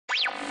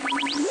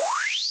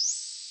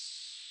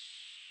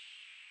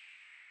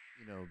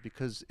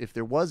because if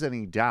there was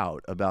any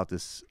doubt about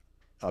this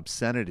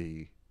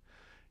obscenity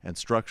and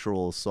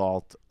structural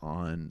assault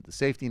on the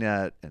safety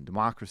net and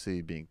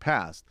democracy being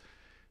passed,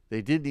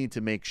 they did need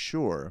to make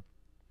sure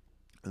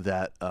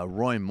that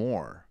Roy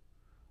Moore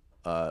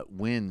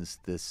wins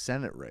this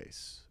Senate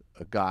race.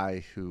 A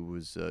guy who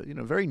was, a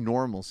very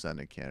normal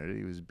Senate candidate.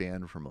 He was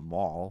banned from a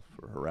mall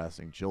for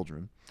harassing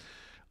children.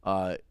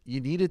 You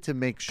needed to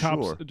make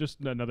sure. Just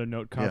another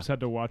note, cops had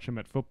to watch him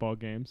at football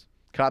games.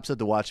 Cops had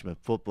to watch him at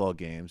football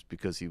games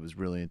because he was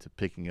really into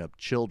picking up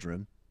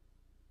children.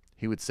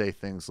 He would say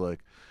things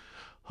like,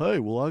 "Hey,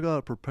 well, I got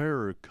to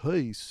prepare a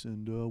case,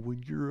 and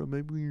when you're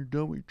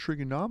done with your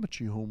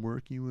trigonometry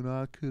homework, you and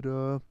I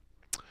could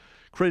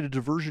create a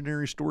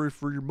diversionary story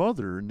for your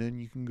mother, and then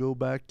you can go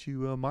back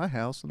to my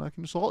house and I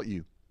can assault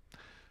you."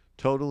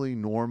 Totally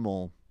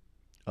normal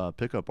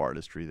pickup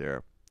artistry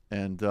there.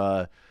 And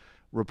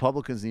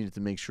Republicans needed to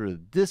make sure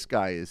that this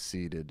guy is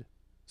seated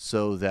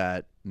so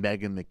that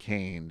Meghan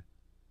McCain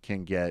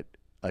can get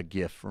a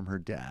gift from her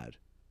dad,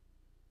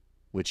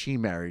 which he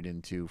married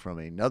into from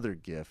another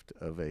gift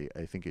of I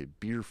think a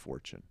beer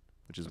fortune,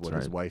 which is what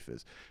his wife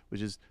is,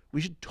 which is, we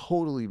should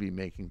totally be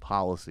making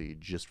policy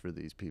just for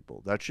these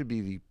people. That should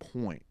be the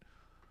point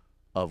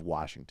of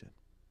Washington.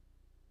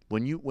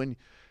 When you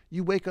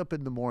wake up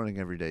in the morning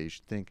every day, you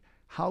should think,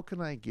 how can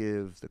I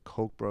give the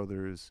Koch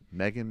brothers,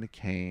 Meghan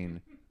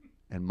McCain,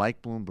 and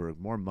Mike Bloomberg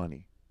more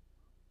money?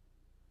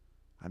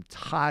 I'm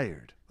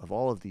tired of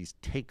all of these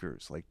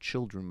takers like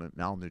children with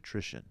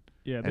malnutrition.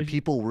 Yeah, and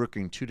people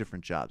working two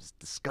different jobs. It's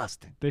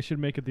disgusting. They should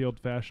make it the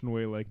old-fashioned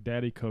way like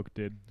Daddy Koch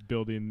did,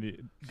 building the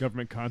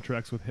government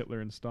contracts with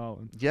Hitler and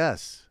Stalin.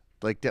 Yes,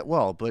 like that.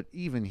 Well, but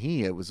even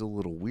it was a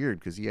little weird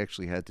because he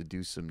actually had to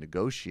do some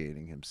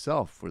negotiating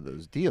himself for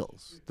those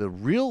deals. The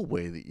real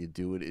way that you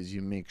do it is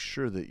you make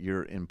sure that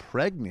you're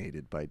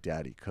impregnated by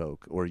Daddy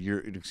Koch, or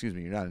you're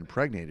not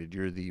impregnated.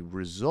 You're the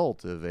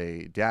result of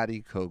a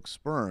Daddy Koch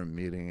sperm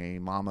meeting a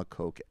Mama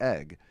Koch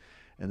egg,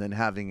 and then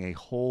having a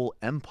whole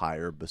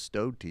empire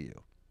bestowed to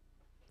you.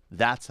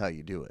 That's how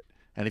you do it.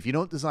 And if you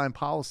don't design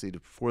policy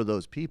for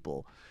those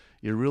people,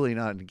 you're really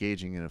not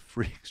engaging in a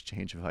free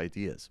exchange of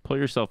ideas. Pull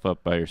yourself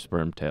up by your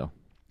sperm tail.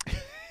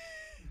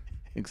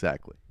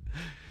 Exactly.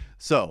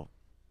 So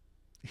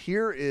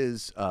here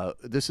is,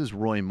 this is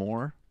Roy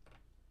Moore.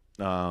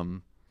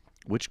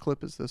 Which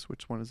clip is this?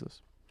 Which one is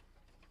this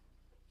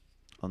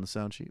on the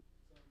sound sheet?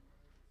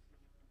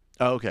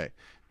 Oh, okay.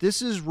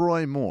 This is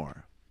Roy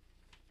Moore.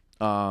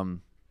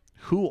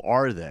 Who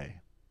are they?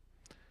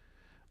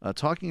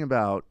 Talking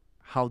about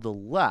how the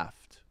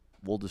left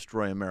will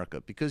destroy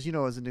America. Because,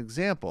 as an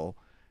example,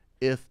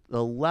 if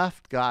the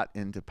left got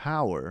into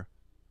power,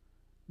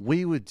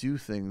 we would do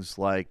things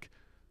like,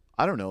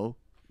 I don't know,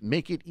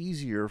 make it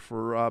easier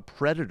for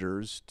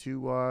predators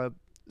to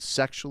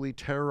sexually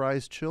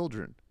terrorize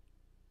children.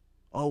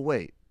 Oh,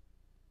 wait,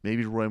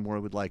 maybe Roy Moore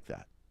would like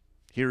that.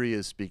 Here he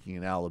is speaking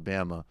in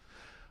Alabama,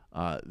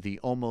 the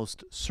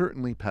almost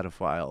certainly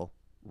pedophile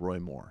Roy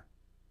Moore.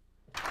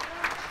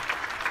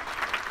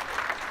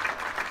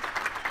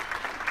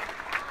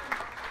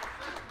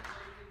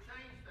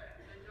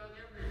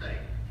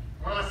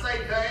 When I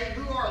say they,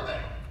 who are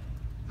they?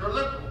 They're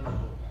liberals.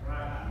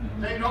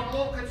 They don't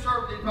want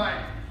conservative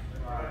values.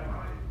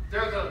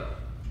 They're the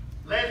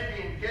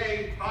lesbian,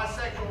 gay,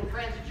 bisexual,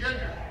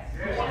 transgender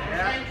who want to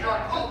change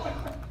our culture.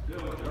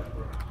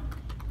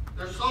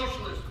 They're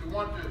socialists who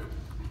want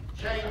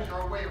to change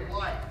our way of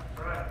life.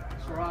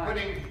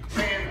 Putting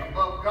man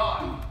above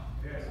God.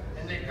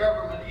 And the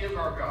government is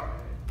our God.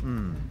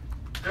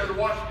 They're the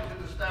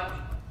Washington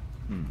establishment.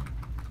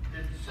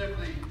 That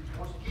simply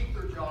wants to keep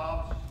their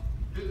jobs,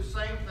 do the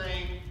same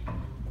thing,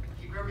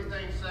 keep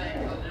everything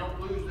same so they don't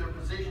lose their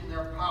position,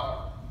 their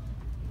power,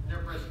 and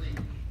their prestige.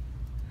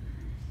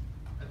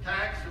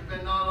 Attacks have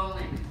been not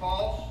only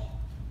false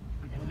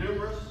and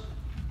numerous,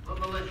 but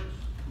malicious.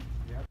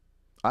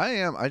 I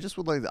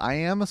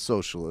am a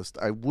socialist.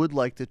 I would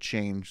like to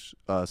change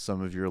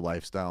some of your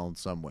lifestyle in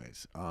some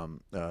ways.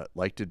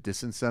 Like to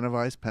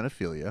disincentivize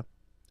pedophilia.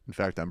 In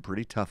fact, I'm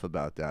pretty tough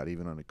about that,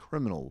 even on a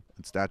criminal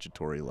and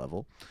statutory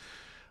level.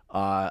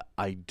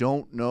 I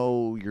don't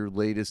know your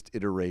latest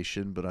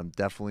iteration, but I'm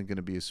definitely going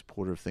to be a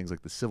supporter of things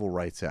like the Civil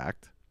Rights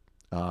Act.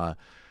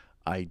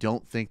 I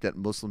don't think that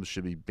Muslims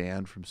should be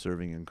banned from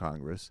serving in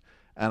Congress.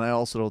 And I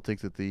also don't think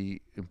that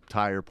the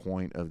entire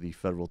point of the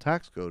federal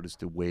tax code is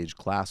to wage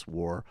class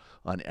war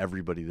on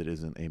everybody that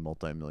isn't a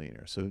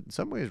multimillionaire. So in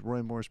some ways,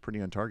 Roy Moore is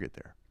pretty on target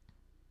there.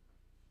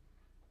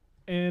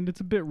 And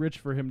it's a bit rich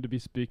for him to be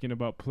speaking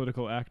about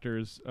political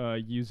actors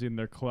using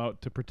their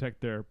clout to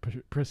protect their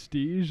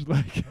prestige.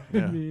 Like,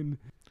 Yeah. I mean,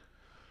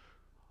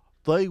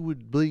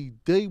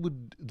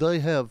 they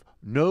have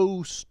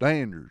no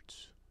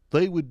standards.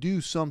 They would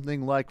do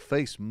something like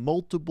face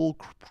multiple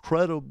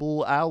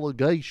credible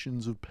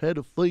allegations of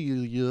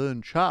pedophilia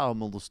and child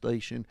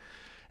molestation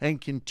and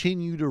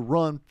continue to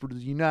run for the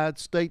United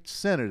States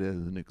Senate as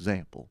an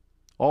example,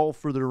 all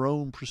for their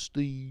own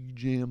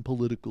prestige and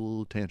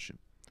political attention.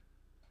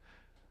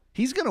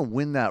 He's going to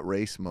win that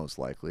race most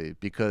likely,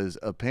 because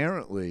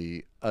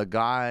apparently a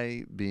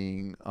guy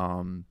being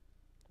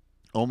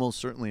almost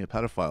certainly a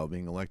pedophile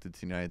being elected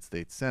to the United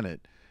States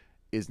Senate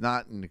is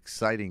not an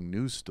exciting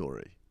news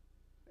story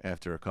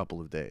after a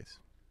couple of days.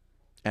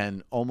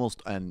 And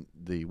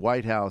the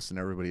White House and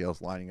everybody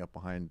else lining up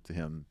behind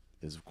him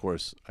is, of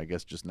course, I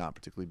guess, just not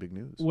particularly big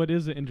news. What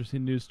is an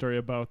interesting news story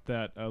about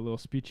that little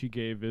speech he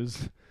gave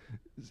is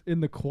in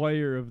the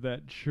choir of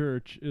that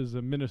church is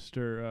a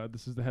minister.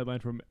 This is the headline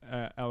from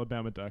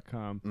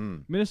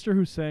Alabama.com. Minister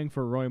who sang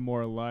for Roy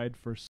Moore lied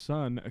for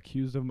son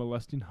accused of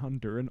molesting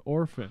Honduran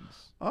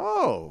orphans.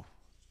 Oh,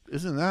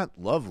 isn't that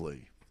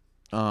lovely?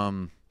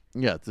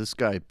 Yeah, this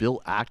guy,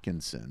 Bill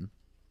Atkinson,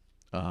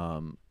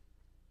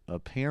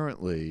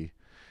 apparently,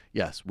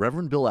 yes,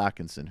 Reverend Bill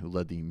Atkinson, who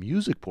led the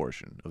music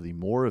portion of the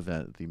Moore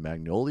event at the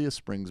Magnolia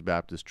Springs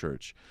Baptist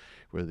Church,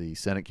 where the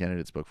Senate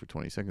candidate spoke for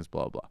 20 seconds,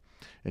 blah, blah.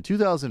 In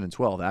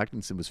 2012,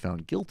 Atkinson was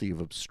found guilty of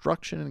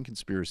obstruction and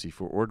conspiracy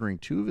for ordering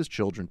 2 of his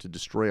children to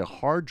destroy a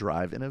hard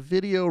drive and a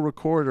video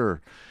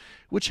recorder,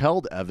 which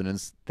held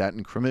evidence that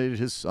incriminated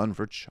his son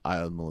for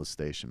child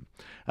molestation.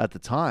 At the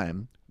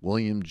time,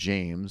 William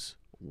James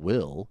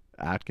Will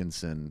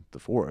Atkinson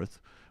IV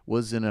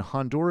was in a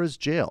Honduras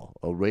jail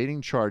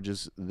awaiting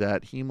charges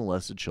that he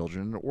molested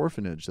children in an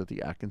orphanage that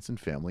the Atkinson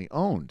family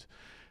owned.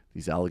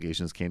 These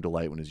allegations came to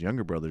light when his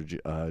younger brother,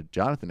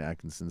 Jonathan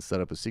Atkinson,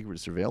 set up a secret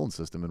surveillance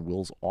system in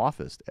Will's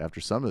office after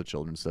some of the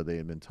children said they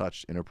had been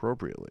touched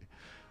inappropriately.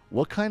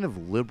 What kind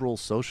of liberal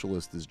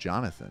socialist is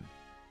Jonathan?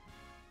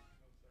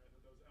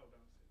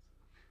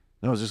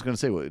 No, I was just going to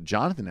say, well,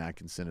 Jonathan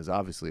Atkinson is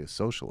obviously a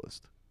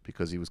socialist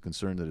because he was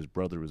concerned that his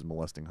brother was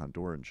molesting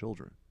Honduran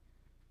children.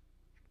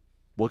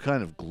 What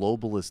kind of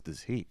globalist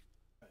is he?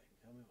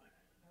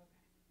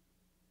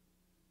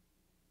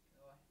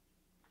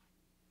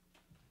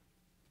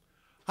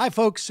 Hi,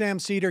 folks. Sam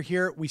Seder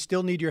here. We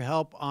still need your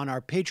help on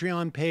our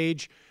Patreon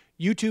page.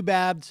 YouTube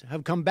ads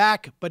have come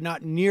back, but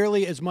not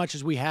nearly as much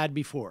as we had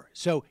before.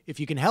 So if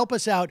you can help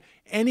us out,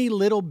 any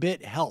little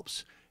bit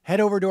helps. Head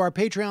over to our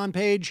Patreon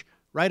page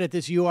right at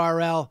this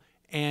URL,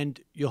 and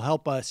you'll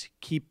help us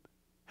keep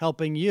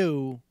helping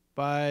you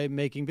by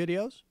making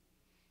videos